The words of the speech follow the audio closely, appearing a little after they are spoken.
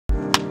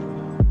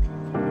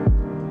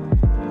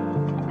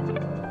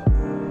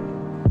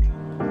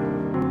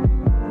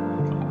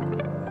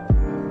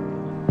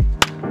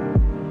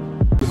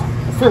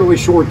fairly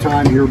short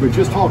time here, but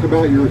just talk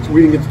about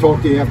we didn't get to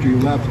talk to you after you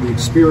left, the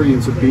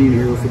experience of being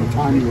here for the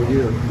time you were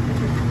here.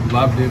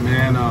 Loved it,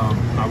 man.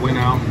 I went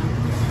out and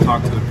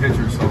talked to the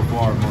pitchers so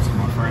far, most of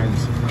my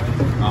friends.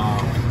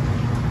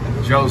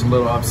 Joe's a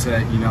little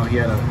upset, you know, he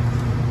had a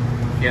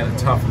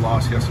tough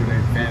loss yesterday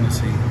in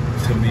fantasy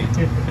to me.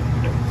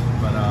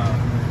 But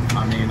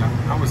I mean,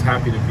 I was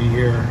happy to be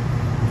here.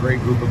 Great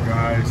group of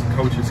guys,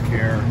 coaches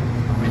care.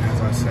 I mean, as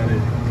I said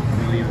it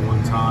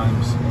 1,000,001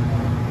 times.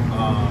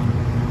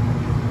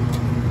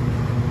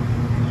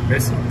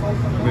 Miss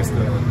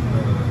the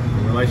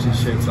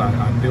relationships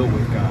I built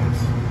with guys.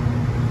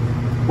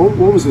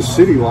 What was the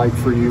city like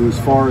for you as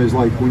far as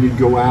like when you'd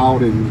go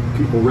out and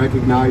people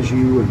recognize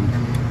you? And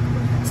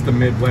it's the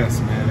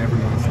Midwest, man.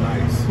 Everyone's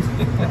nice.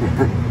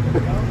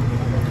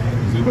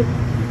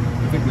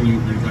 I think when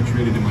you got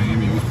traded to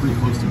Miami, it was pretty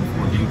close to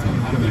before game time.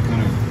 How did that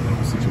kind of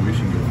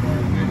situation go for you?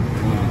 And then,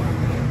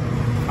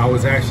 I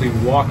was actually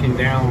walking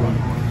down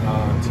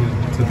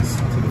to the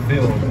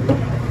field,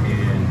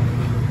 and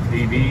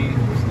DB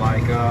was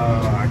like,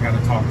 "I got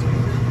to talk to you." And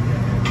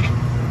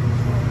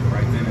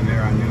right then and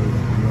there, I knew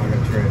I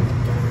got traded.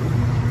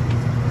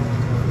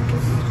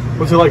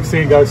 What's it like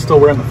seeing guys still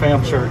wearing the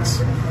Pham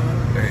shirts?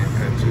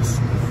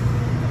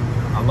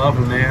 I love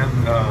them, man.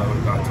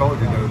 I told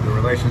you the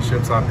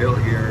relationships I built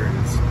here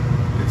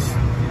is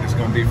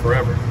going to be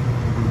forever.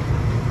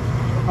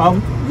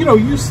 You know,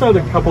 you said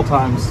a couple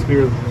times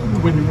here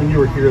when you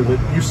were here that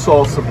you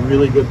saw some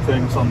really good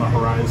things on the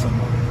horizon.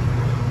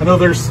 I know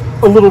there's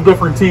a little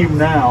different team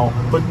now,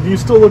 but do you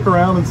still look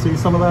around and see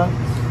some of that?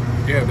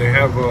 Yeah, they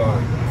have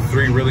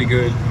 3 really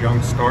good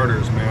young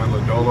starters, man.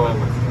 Lodolo,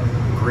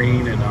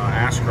 Green, and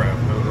Ashcraft.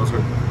 Those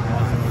are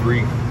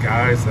 3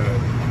 guys that,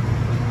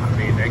 I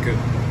mean, they could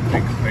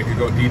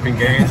go deep in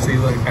games. See,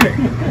 like, hey,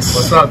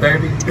 what's up,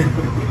 baby?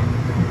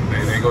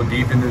 They go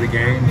deep into the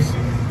games.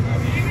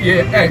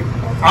 Yeah, hey,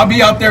 I'll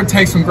be out there,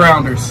 take some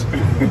grounders.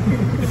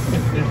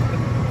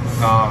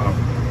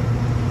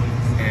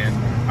 And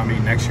I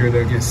mean, next year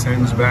they'll get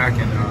Sims back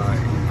and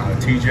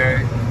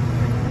TJ.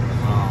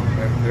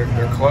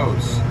 They're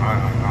close.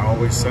 I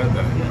always said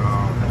that.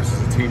 This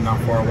is a team not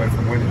far away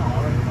from winning.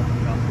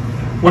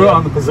 What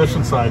on the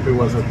position side? Who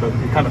was it that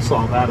you kind of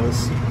saw that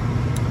as?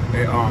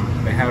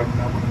 They have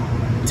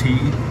T,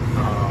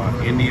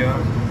 India,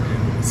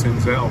 and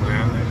Sinzel,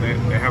 man.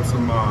 They have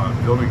some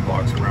building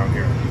blocks around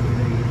here.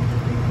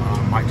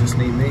 Might just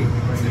need me.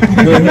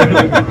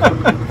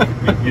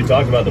 You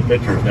talked about the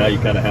pitchers. Now you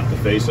kind of have to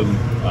face them.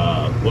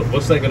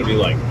 What's that going to be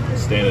like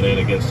standing in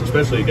against,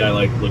 especially a guy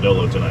like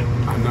Lodolo tonight?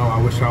 I know. I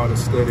wish I would have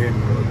stood in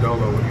with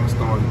Lodolo when he was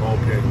throwing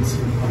bullpens,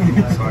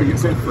 so I get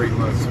some free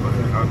looks. But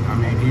I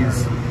mean,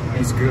 he's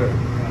good.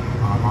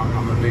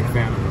 I'm a big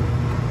fan of him.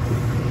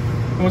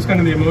 What was kind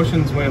of the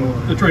emotions when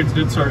the trades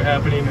did start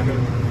happening, and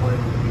then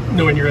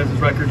knowing your guys'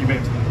 record, you may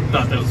have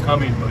thought that was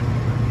coming, but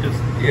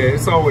yeah,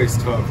 it's always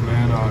tough,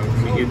 man.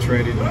 When you get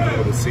traded in the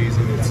middle of the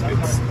season, it's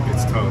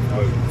tough,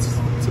 but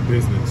it's a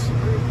business.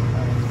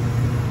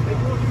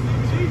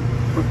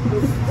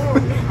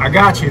 I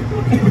got you.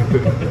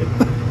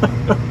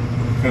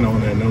 kind of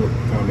on that note,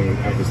 Tommy,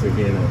 obviously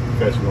being a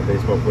professional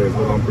baseball player is a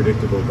little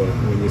unpredictable, but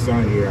when you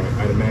sign here,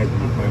 I'd imagine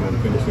you plan on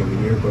finishing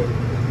the year, but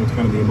what's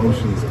kind of the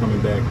emotions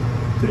coming back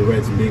to the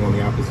Reds and being on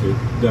the opposite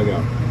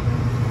dugout?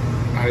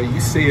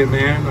 You see it,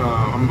 man.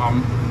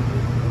 I'm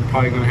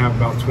probably going to have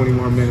about 20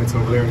 more minutes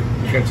over there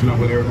catching up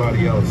with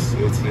everybody else.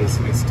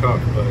 It's tough,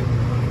 but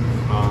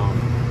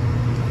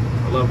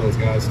I love those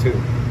guys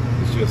too.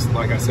 It's just,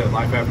 like I said,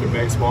 life after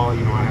baseball.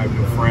 You know, I have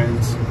new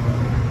friends.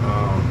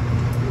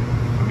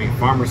 I mean,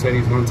 Farmer said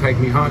he's going to take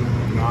me hunting.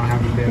 You know, I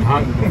haven't been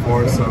hunting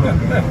before, so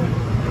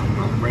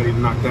I'm ready to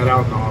knock that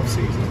out in the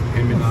offseason.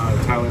 Him and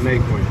Tyler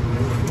Naquin.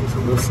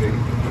 So we'll see.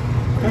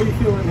 How are you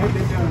feeling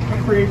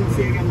heading free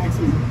agency again next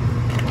season?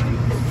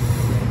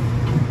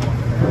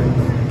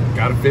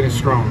 Got to finish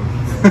strong.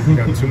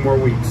 Got 2 more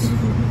weeks.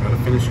 Got to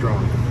finish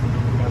strong.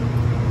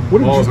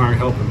 Balls aren't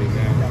helping me,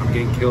 man. I'm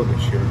getting killed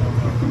this year.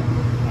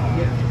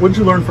 What did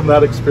you learn from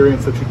that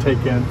experience that you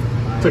take in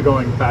to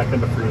going back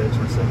into free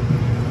agency?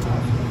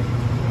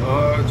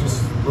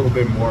 Just a little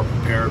bit more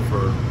prepared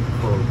for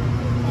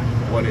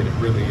what it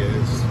really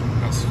is.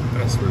 That's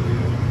really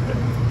it.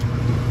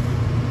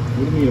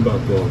 What do you mean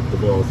about the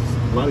balls? A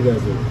lot of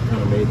guys have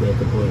kind of made that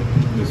complaint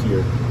this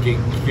year.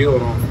 Getting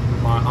killed on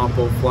my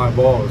Ampo fly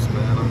balls,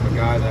 man. I'm a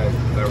guy that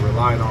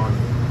relied on,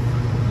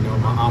 you know,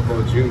 my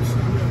Ampo juice.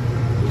 And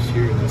this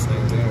year, this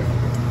ain't there.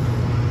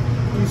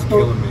 It's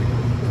killing me.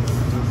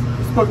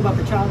 You spoke about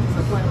the challenges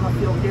of playing left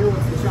field here.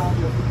 What's the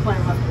challenge of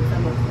playing left field?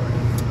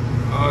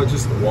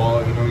 Just the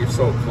wall. You know, you're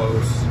so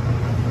close.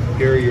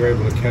 Here, you're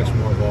able to catch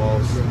more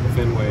balls.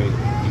 Fenway, you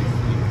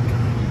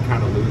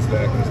kind of lose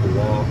that because the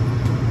wall.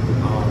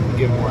 You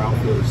get more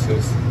outfield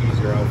assists,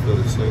 easier outfield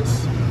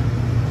assists,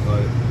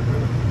 but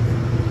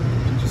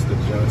just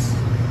adjust.